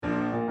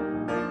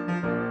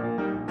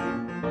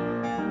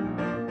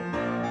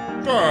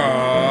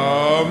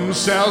From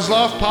Sales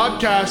Loft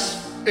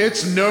Podcast,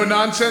 it's No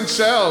Nonsense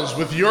Sales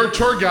with your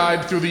tour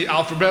guide through the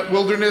alphabet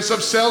wilderness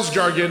of sales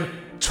jargon,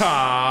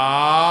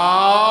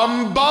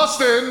 Tom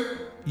Boston.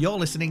 You're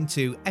listening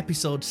to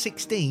episode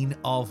 16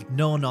 of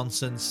No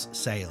Nonsense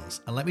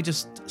Sales. And let me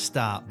just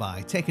start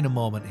by taking a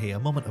moment here, a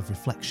moment of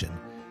reflection,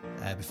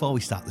 before we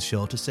start the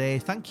show to say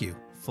thank you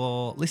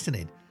for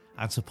listening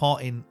and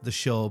supporting the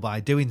show by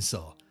doing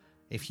so.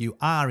 If you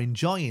are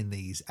enjoying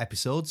these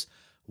episodes,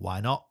 why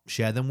not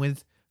share them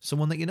with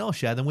someone that you know?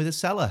 Share them with a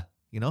seller.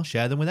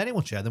 Share them with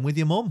anyone. Share them with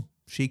your mum.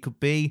 She could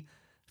be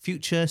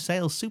future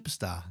sales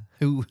superstar.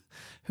 Who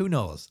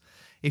knows?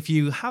 If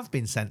you have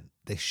been sent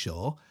this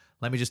show,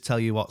 let me just tell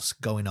you what's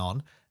going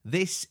on.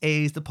 This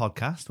is the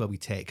podcast where we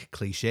take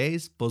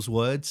cliches,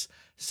 buzzwords,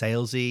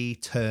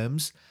 salesy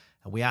terms,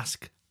 and we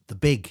ask the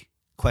big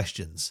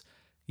questions.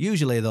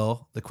 Usually,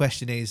 though, the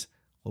question is,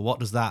 well, what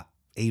does that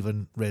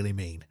even really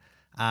mean?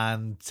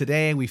 And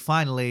today we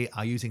finally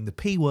are using the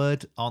P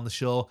word on the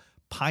show,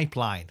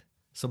 pipeline,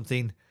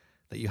 something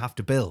that you have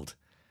to build.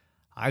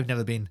 I've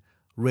never been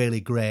really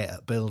great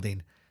at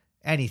building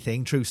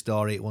anything. True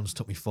story, it once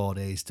took me 4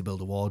 days to build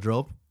a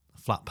wardrobe. A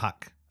flat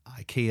pack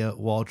IKEA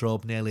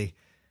wardrobe nearly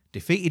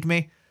defeated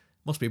me.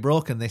 Must be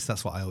broken this,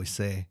 that's what I always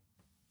say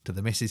to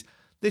the missus.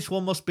 This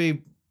one must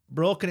be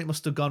broken, it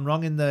must have gone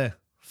wrong in the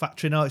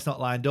factory. No, it's not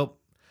lined up.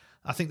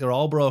 I think they're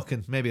all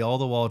broken. Maybe all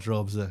the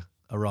wardrobes are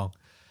wrong.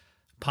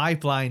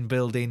 Pipeline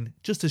building,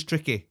 just as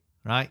tricky,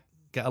 right?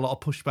 Get a lot of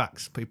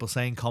pushbacks. People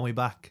saying, call me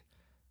back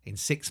in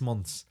 6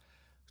 months,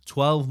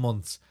 12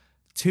 months,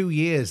 2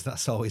 years.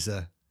 That's always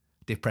a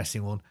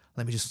depressing one.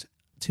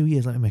 2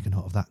 years, let me make a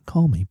note of that.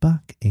 Call me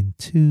back in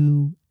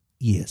 2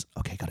 years.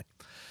 Okay, got it.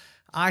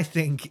 I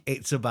think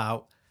it's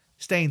about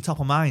staying top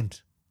of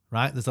mind,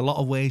 right? There's a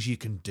lot of ways you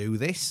can do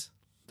this.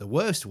 The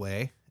worst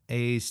way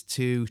is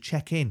to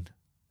check in,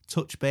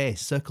 touch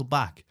base, circle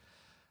back.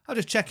 I'm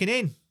just checking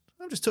in.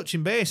 I'm just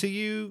touching base.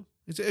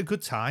 Is it a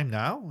good time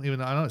now? Even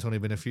though I know it's only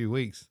been a few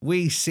weeks.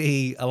 We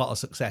see a lot of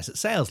success at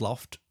Sales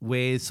Loft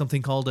with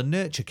something called a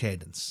nurture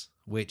cadence,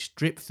 which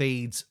drip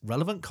feeds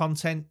relevant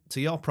content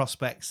to your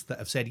prospects that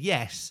have said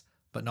yes,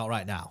 but not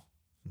right now.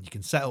 You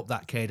can set up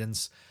that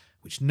cadence,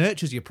 which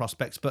nurtures your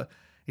prospects, but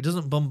it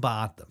doesn't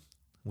bombard them,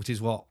 which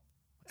is what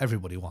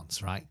everybody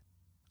wants, right?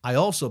 I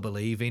also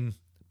believe in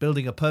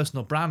building a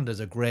personal brand as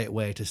a great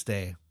way to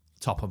stay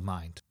top of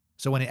mind.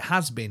 So when it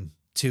has been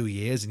 2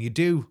 years and you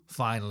do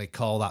finally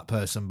call that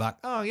person back,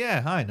 oh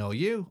yeah, I know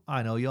you,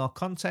 I know your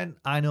content,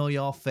 I know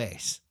your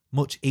face.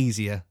 Much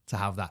easier to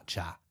have that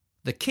chat.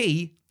 The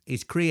key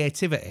is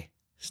creativity,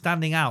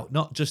 standing out,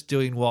 not just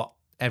doing what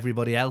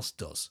everybody else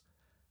does,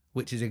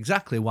 which is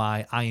exactly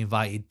why I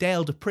invited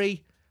Dale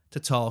Dupree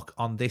to talk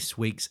on this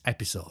week's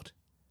episode.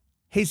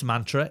 His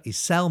mantra is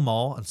sell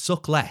more and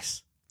suck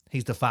less.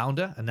 He's the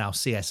founder and now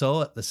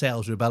CSO at the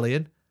Sales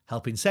Rebellion,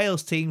 helping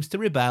sales teams to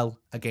rebel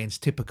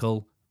against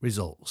typical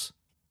results.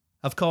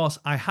 Of course,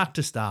 I had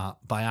to start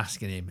by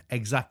asking him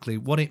exactly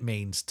what it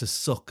means to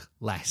suck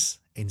less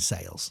in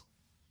sales.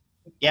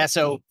 Yeah,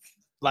 so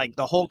like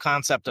the whole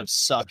concept of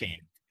sucking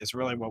is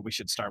really what we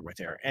should start with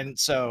here. And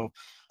so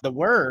the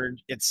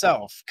word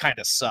itself kind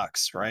of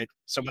sucks, right?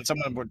 So when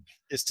someone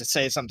is to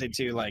say something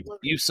to you like,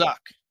 you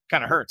suck,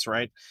 kind of hurts,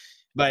 right?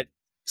 But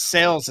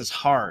sales is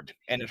hard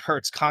and it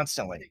hurts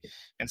constantly.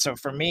 And so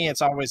for me,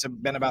 it's always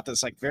been about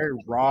this like very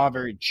raw,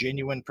 very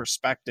genuine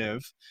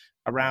perspective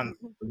around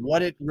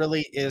what it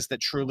really is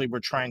that truly we're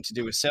trying to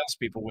do as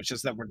salespeople, which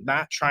is that we're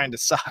not trying to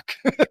suck.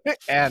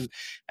 and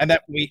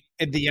that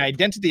the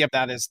identity of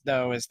that is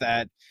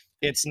that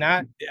it's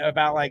not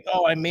about like,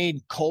 oh, I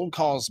made cold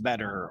calls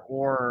better,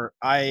 or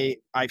I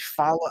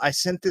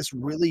sent this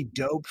really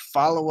dope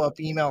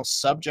follow-up email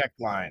subject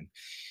line.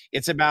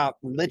 It's about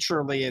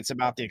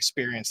the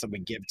experience that we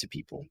give to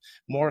people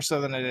more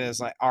so than it is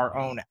like our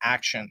own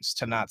actions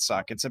to not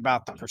suck. It's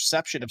about the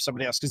perception of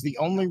somebody else, because the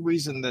only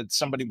reason that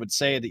somebody would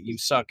say that you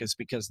suck is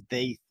because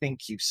they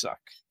think you suck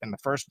in the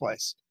first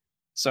place.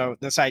 So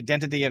this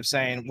identity of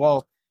saying,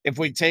 well, if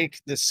we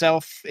take the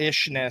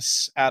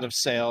selfishness out of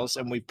sales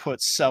and we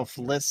put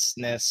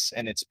selflessness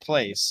in its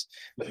place,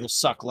 we'll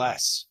suck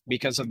less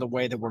because of the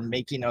way that we're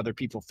making other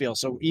people feel.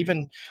 So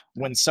even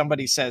when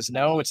somebody says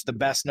no, it's the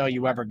best no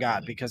you ever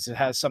got because it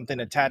has something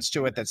attached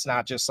to it that's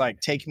not just like,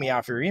 take me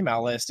off your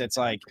email list. It's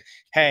like,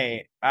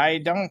 hey,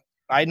 I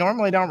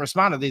normally don't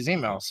respond to these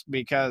emails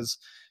because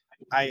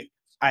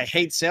I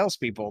hate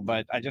salespeople,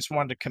 but I just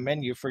wanted to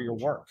commend you for your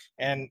work.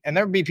 And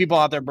there would be people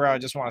out there, bro, I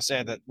just want to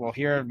say that, well,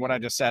 hear what I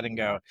just said and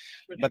go,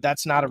 but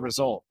that's not a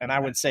result. And I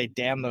would say,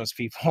 damn those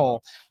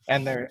people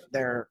and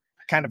their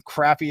kind of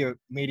crappy,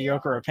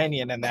 mediocre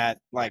opinion. And that,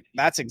 like,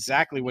 that's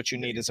exactly what you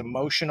need is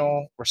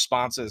emotional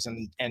responses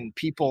and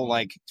people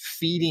like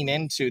feeding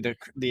into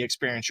the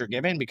experience you're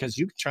giving, because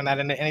you can turn that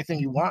into anything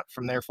you want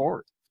from there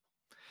forward.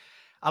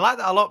 I like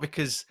that a lot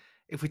because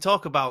if we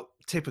talk about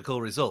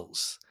typical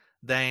results,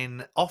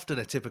 then often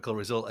a typical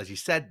result, as you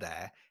said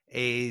there,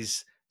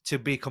 is to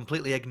be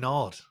completely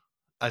ignored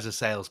as a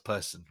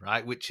salesperson,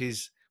 right? Which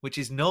is which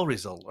is no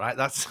result, right?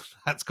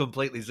 That's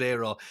completely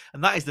zero.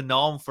 And that is the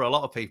norm for a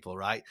lot of people,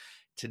 right?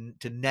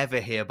 To never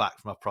hear back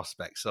from a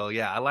prospect. So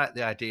yeah, I like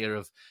the idea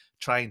of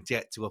trying to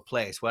get to a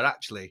place where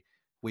actually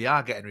we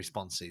are getting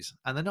responses,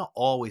 and they're not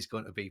always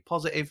going to be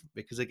positive,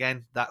 because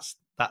again, that's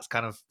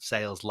kind of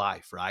sales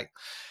life, right?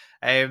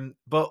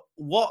 But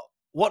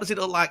what does it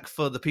look like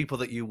for the people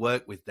that you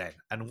work with then,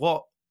 and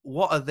what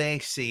are they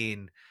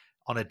seeing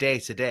on a day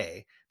to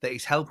day that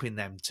is helping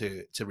them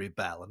to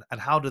rebel,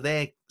 and how do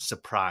they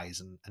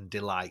surprise and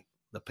delight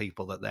the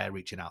people that they're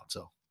reaching out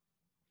to?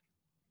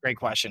 Great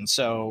question.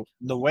 So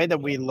the way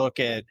that we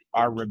look at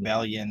our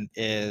rebellion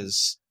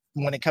is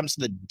when it comes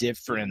to the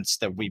difference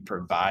that we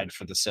provide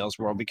for the sales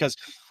world, because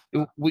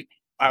we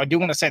I do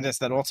want to say this,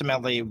 that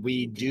ultimately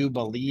we do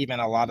believe in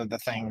a lot of the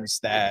things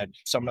that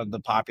some of the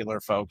popular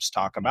folks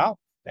talk about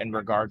in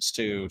regards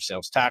to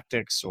sales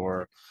tactics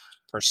or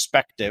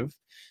perspective.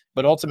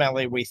 But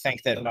ultimately, we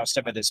think that most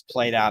of it is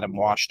played out and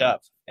washed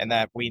up, and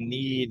that we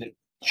need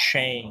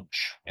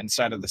change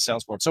inside of the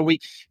sales board. So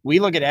we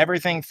look at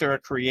everything through a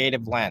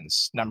creative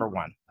lens. Number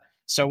one.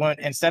 So when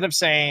instead of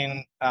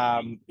saying,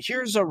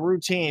 "Here's a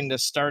routine to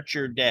start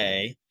your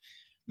day,"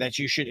 that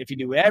you should, if you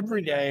do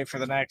every day for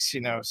the next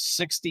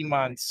 60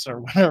 months or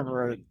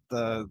whatever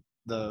the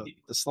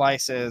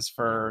slice is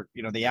for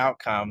the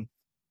outcome,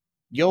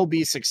 you'll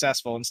be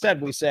successful. Instead,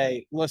 we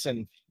say,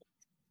 listen,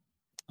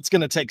 it's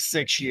going to take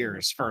 6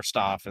 years, first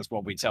off, is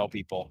what we tell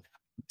people,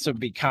 to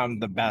become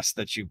the best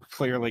that you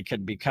clearly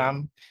could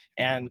become.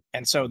 And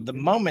so the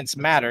moments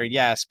matter,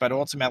 yes, but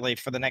ultimately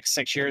for the next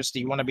 6 years, do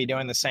you want to be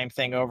doing the same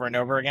thing over and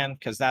over again?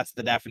 Because that's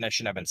the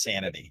definition of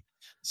insanity.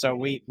 So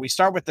we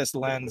start with this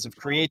lens of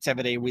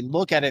creativity. We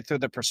look at it through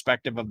the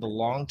perspective of the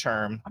long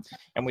term,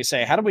 and we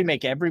say, how do we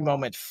make every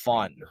moment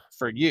fun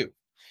for you?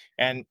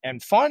 And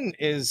fun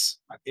is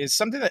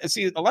something that,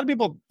 see, a lot of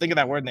people think of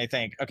that word and they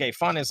think, okay,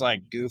 fun is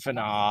like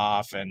goofing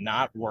off and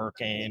not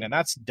working, and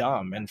that's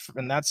dumb, and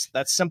that's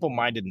simple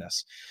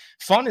mindedness.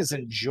 Fun is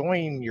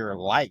enjoying your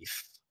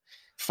life.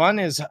 Fun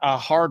is a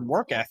hard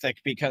work ethic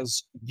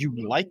because you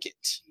like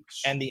it,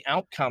 and the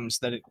outcomes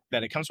that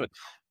it comes with.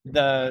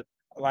 The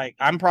Like,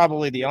 I'm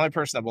probably the only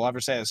person that will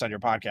ever say this on your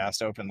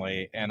podcast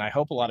openly, and I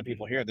hope a lot of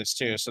people hear this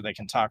too, so they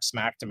can talk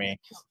smack to me.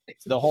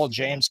 The whole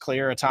James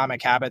Clear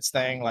Atomic Habits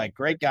thing, like,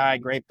 great guy,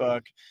 great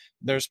book.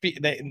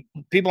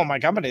 People in my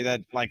company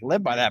that like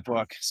live by that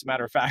book, as a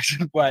matter of fact.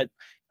 But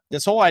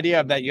this whole idea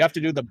of that you have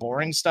to do the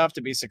boring stuff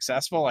to be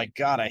successful, like,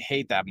 God, I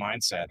hate that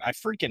mindset. I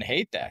freaking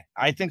hate that.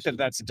 I think that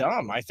that's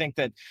dumb. I think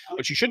that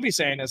what you should be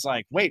saying is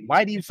like, wait,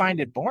 why do you find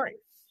it boring?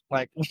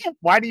 Like,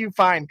 why do you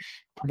find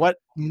what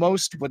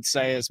most would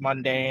say is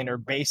mundane or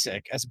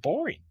basic as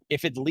boring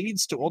if it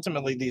leads to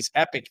ultimately these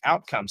epic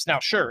outcomes? Now,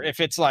 sure, if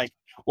it's like,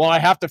 well, I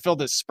have to fill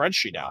this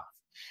spreadsheet out,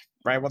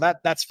 right? Well,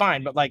 that's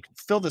fine, but like,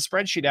 fill the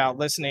spreadsheet out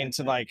listening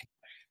to like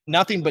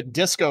nothing but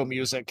disco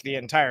music the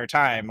entire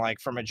time, like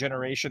from a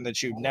generation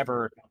that you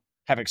never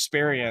have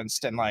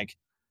experienced, and like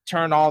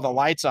turn all the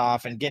lights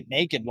off and get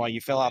naked while you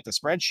fill out the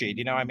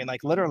spreadsheet. I mean,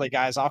 like, literally,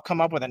 guys, I'll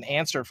come up with an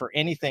answer for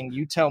anything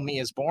you tell me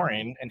is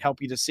boring and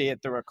help you to see it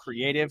through a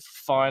creative,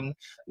 fun,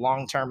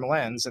 long-term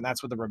lens. And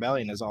that's what the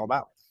rebellion is all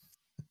about.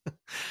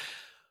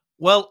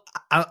 Well,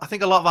 I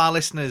think a lot of our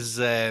listeners,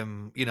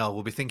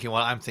 will be thinking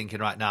what I'm thinking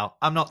right now.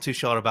 I'm not too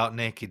sure about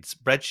naked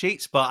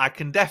spreadsheets, but I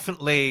can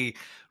definitely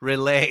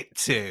relate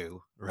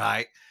to,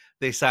 right,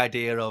 this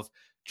idea of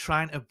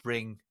trying to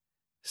bring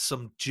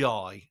some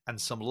joy and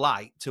some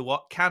light to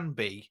what can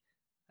be,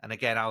 and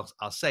again,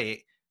 I'll say it,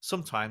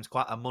 sometimes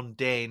quite a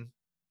mundane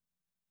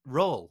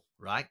role,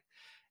 right?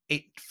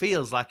 It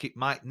feels like it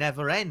might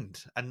never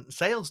end, and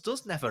sales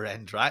does never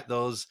end, right?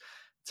 Those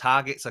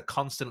targets are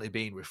constantly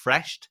being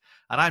refreshed,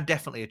 and I'm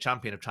definitely a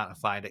champion of trying to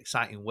find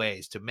exciting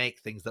ways to make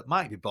things that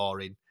might be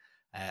boring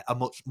are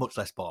much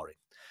less boring.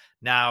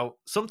 Now,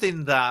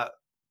 something that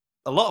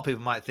a lot of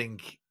people might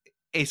think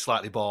is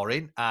slightly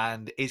boring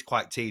and is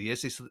quite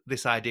tedious is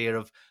this idea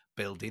of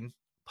building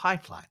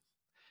pipeline,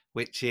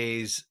 which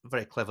is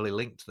very cleverly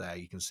linked there.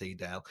 You can see,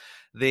 Dale,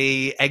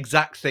 the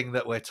exact thing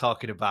that we're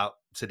talking about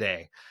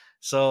today.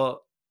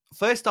 So,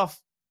 first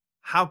off,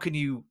 how can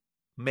you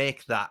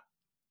make that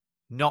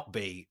not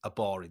be a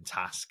boring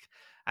task?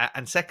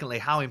 And secondly,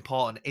 how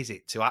important is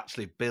it to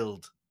actually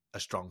build a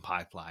strong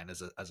pipeline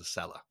as a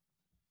seller?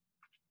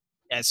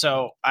 And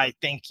so I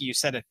think you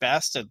said it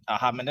best a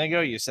hot minute ago.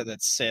 You said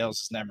that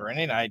sales is never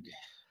ending.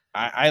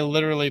 I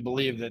literally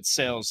believe that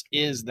sales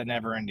is the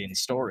never ending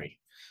story.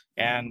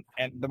 And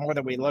the more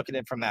that we look at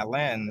it from that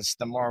lens,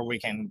 the more we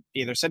can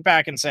either sit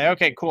back and say,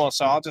 okay, cool,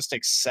 so I'll just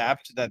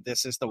accept that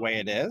this is the way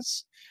it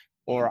is,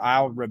 or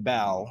I'll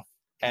rebel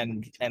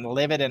and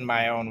live it in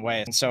my own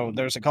way. And so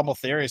there's a couple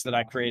theories that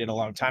I created a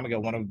long time ago,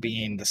 one of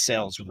being the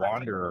sales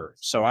wanderer.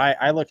 So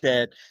I looked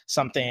at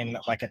something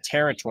like a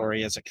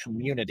territory as a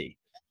community.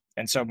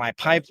 And so my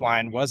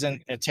pipeline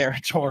wasn't a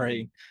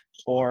territory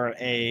or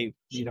a,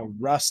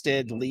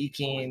 rusted,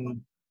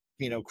 leaking,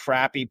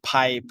 crappy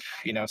pipe,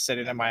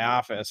 sitting in my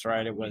office,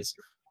 right?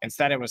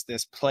 Instead, it was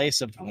this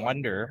place of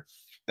wonder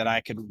that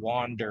I could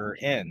wander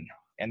in.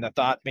 And the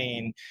thought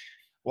being,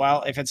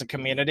 Well, if it's a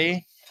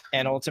community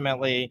and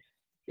ultimately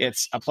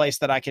it's a place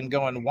that I can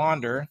go and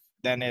wander,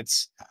 then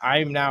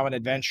I'm now an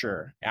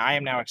adventurer. I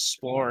am now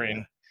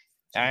exploring.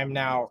 I am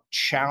now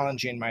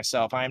challenging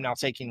myself. I am now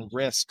taking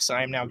risks.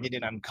 I am now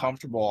getting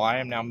uncomfortable. I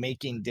am now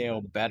making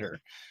Dale better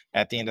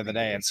at the end of the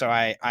day. And so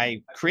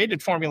I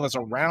created formulas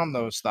around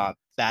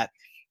that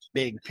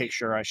big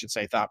picture, I should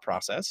say, thought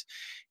process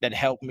that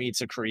helped me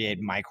to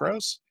create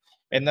micros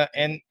in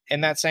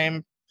that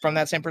same from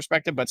that same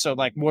perspective. But so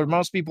like where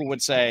most people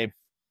would say,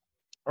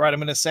 all right, I'm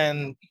going to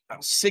send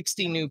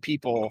 60 new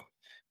people.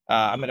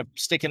 I'm going to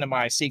stick into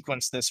my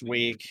sequence this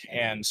week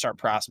and start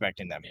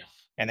prospecting them.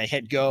 And they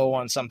hit go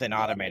on something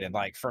automated.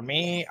 Like for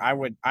me, I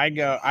would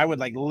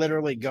like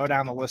literally go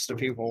down the list of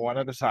people one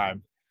at a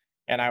time.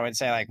 And I would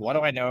say, like, what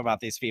do I know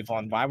about these people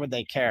and why would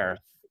they care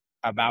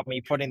about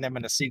me putting them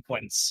in a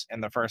sequence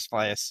in the first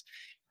place?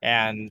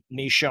 And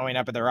me showing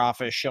up at their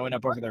office, showing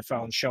up over their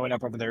phone, showing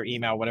up over their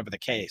email, whatever the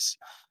case.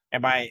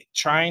 And by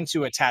trying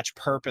to attach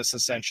purpose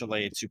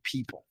essentially to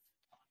people,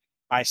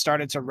 I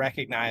started to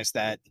recognize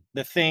that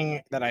the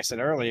thing that I said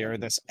earlier,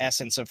 this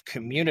essence of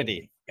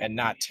community and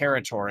not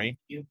territory,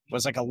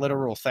 was like a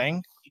literal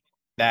thing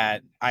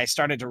that I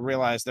started to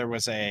realize there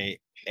was a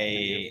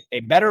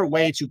better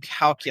way to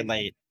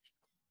calculate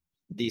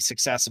the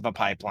success of a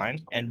pipeline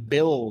and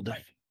build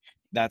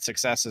that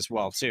success as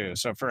well too.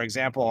 So for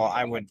example,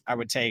 I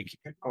would take,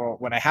 or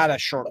when I had a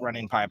short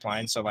running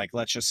pipeline, so like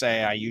let's just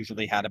say I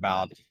usually had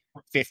about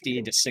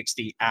 50 to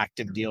 60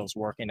 active deals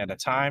working at a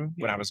time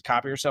when I was a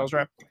copier sales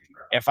rep.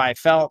 If I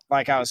felt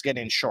like I was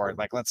getting short,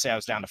 like let's say I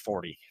was down to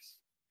 40,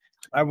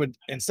 I would,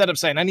 instead of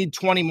saying I need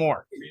 20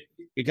 more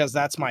because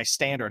that's my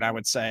standard, I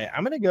would say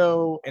I'm going to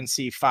go and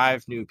see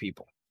 5 new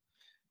people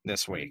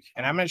this week.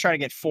 And I'm going to try to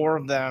get 4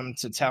 of them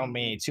to tell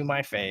me to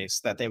my face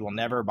that they will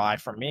never buy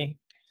from me,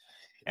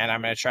 and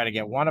I'm going to try to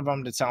get one of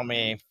them to tell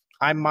me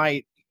I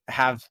might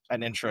have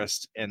an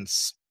interest in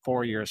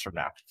 4 years from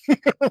now.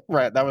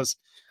 Right. That was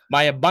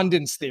my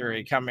abundance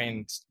theory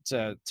coming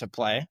to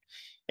play.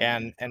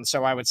 And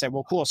so I would say,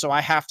 well, cool. So I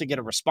have to get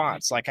a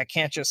response. Like I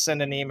can't just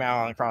send an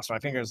email and cross my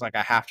fingers. Like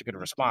I have to get a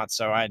response.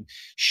 So I'd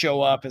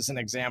show up as an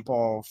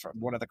example for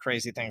one of the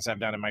crazy things I've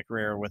done in my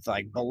career with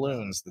like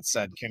balloons that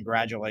said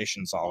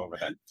congratulations all over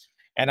them.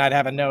 And I'd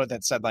have a note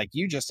that said, like,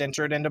 you just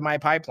entered into my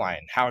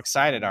pipeline. How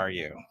excited are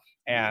you?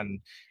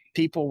 And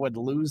people would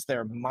lose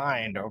their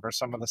mind over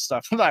some of the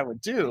stuff that I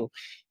would do.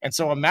 And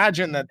so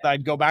imagine that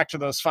I'd go back to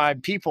those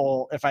 5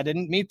 people if I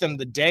didn't meet them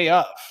the day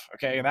of.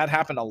 Okay. And that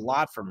happened a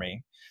lot for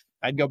me.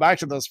 I'd go back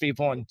to those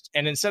people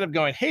and instead of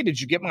going, hey, did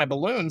you get my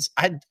balloons?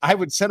 I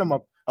would send them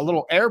a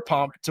little air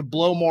pump to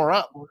blow more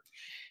up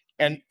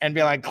and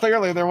be like,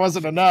 clearly there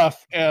wasn't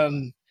enough.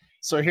 And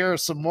so here are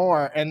some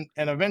more. And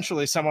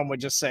eventually someone would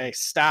just say,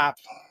 stop,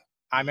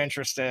 I'm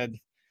interested,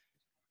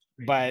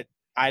 but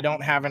I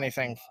don't have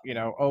anything,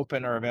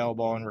 open or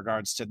available in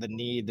regards to the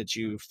need that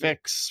you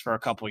fix for a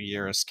couple of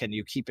years. Can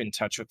you keep in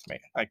touch with me?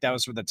 Like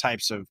those were the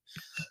types of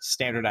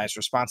standardized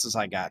responses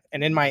I got.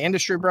 And in my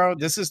industry, bro,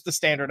 this is the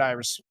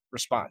standardized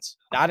response.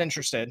 Not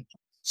interested.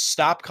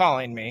 Stop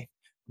calling me.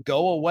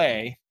 Go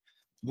away.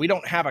 We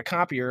don't have a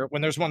copier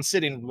when there's one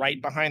sitting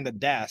right behind the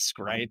desk,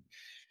 right?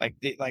 Like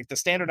the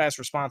standardized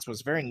response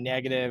was very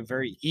negative,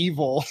 very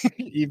evil,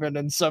 even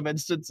in some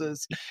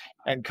instances,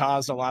 and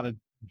caused a lot of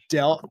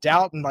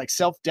doubt and like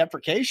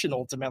self-deprecation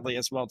ultimately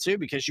as well too,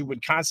 because you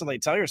would constantly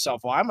tell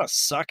yourself, well, I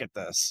must suck at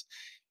this,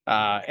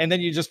 and then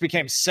you just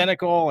became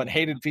cynical and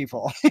hated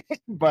people.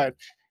 But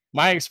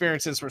my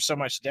experiences were so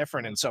much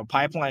different, and so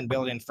pipeline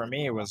building for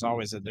me was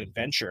always an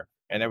adventure,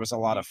 and it was a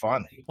lot of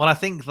fun. Well, I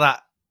think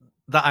that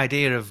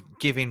idea of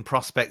giving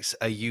prospects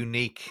a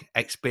unique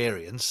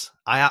experience,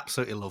 I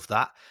absolutely love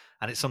that.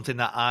 And it's something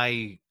that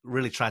I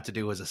really tried to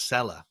do as a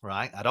seller,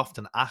 right? I'd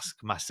often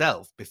ask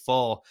myself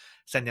before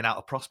sending out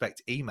a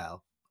prospect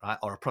email, right,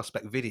 or a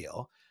prospect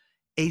video,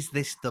 is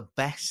this the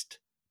best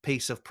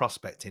piece of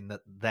prospecting that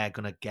they're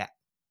going to get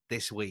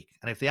this week?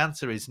 And if the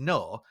answer is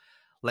no,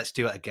 let's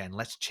do it again.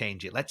 Let's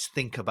change it. Let's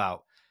think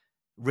about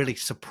really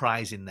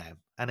surprising them.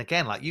 And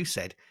again, like you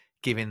said,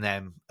 giving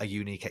them a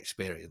unique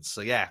experience.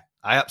 So yeah,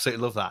 I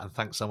absolutely love that. And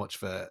thanks so much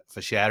for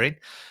sharing.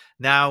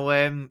 Now,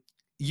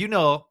 you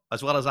know,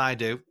 as well as I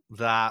do,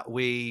 that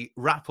we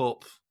wrap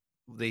up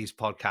these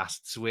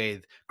podcasts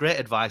with great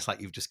advice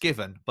like you've just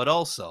given, but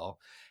also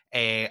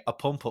a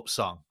pump up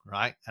song,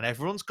 right? And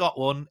everyone's got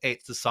one.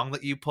 It's the song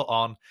that you put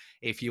on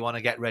if you want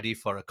to get ready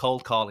for a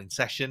cold calling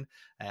session.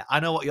 I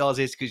know what yours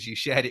is because you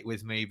shared it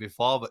with me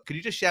before, but could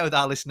you just share with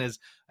our listeners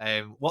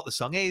what the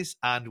song is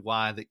and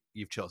why that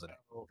you've chosen it?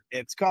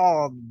 It's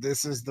called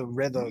This Is the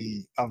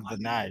Rhythm of the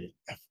Night.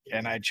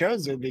 And I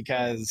chose it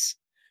because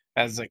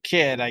as a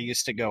kid, I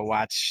used to go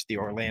watch the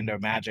Orlando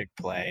Magic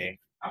play.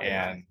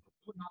 And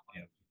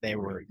they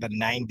were the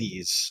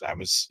 90s. I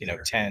was,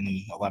 10,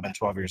 11,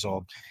 12 years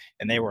old.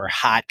 And they were a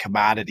hot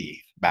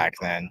commodity back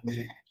then.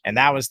 And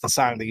that was the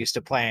song they used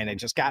to play. And it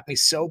just got me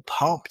so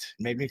pumped,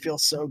 made me feel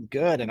so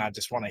good. And I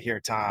just want to hear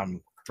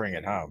Tom bring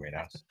it home.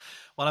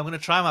 Well, I'm going to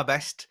try my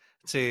best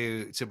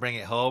to bring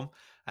it home.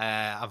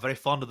 I'm very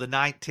fond of the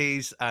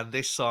 90s, and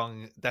this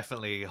song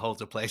definitely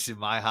holds a place in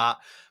my heart.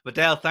 But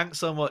Dale, thanks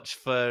so much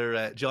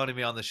for joining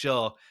me on the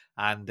show,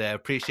 and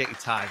appreciate your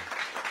time.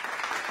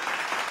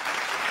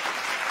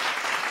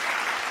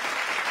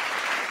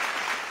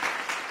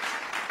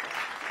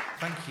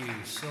 Thank you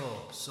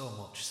so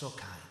much. So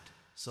kind.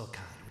 So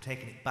kind. We're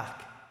taking it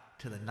back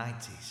to the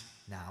 90s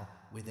now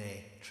with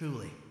a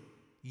truly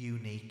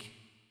unique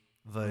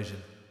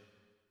version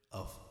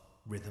of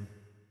Rhythm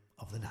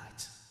of the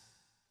Night.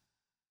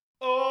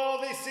 Oh,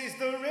 this is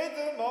the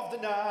rhythm of the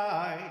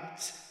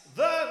night.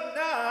 The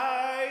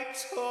night.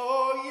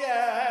 Oh,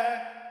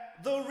 yeah.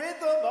 The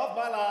rhythm of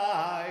my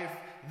life.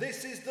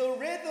 This is the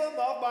rhythm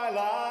of my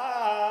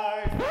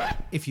life.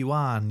 If you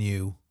are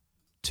new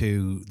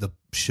to the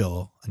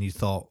show and you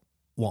thought,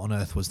 what on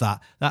earth was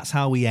that? That's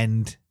how we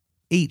end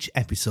each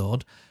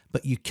episode,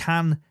 but you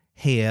can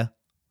hear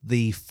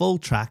the full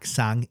track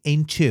sang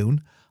in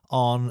tune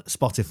on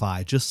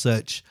Spotify. Just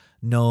search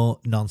No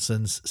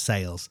Nonsense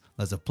Sales.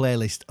 There's a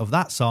playlist of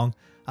that song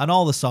and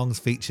all the songs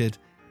featured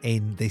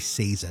in this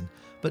season.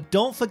 But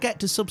don't forget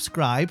to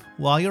subscribe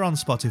while you're on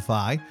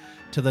Spotify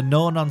to the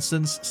No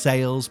Nonsense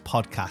Sales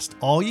podcast,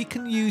 or you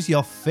can use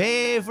your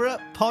favourite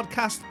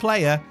podcast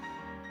player,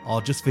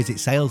 or just visit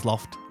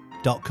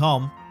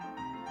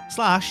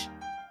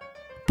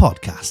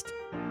salesloft.com/podcast.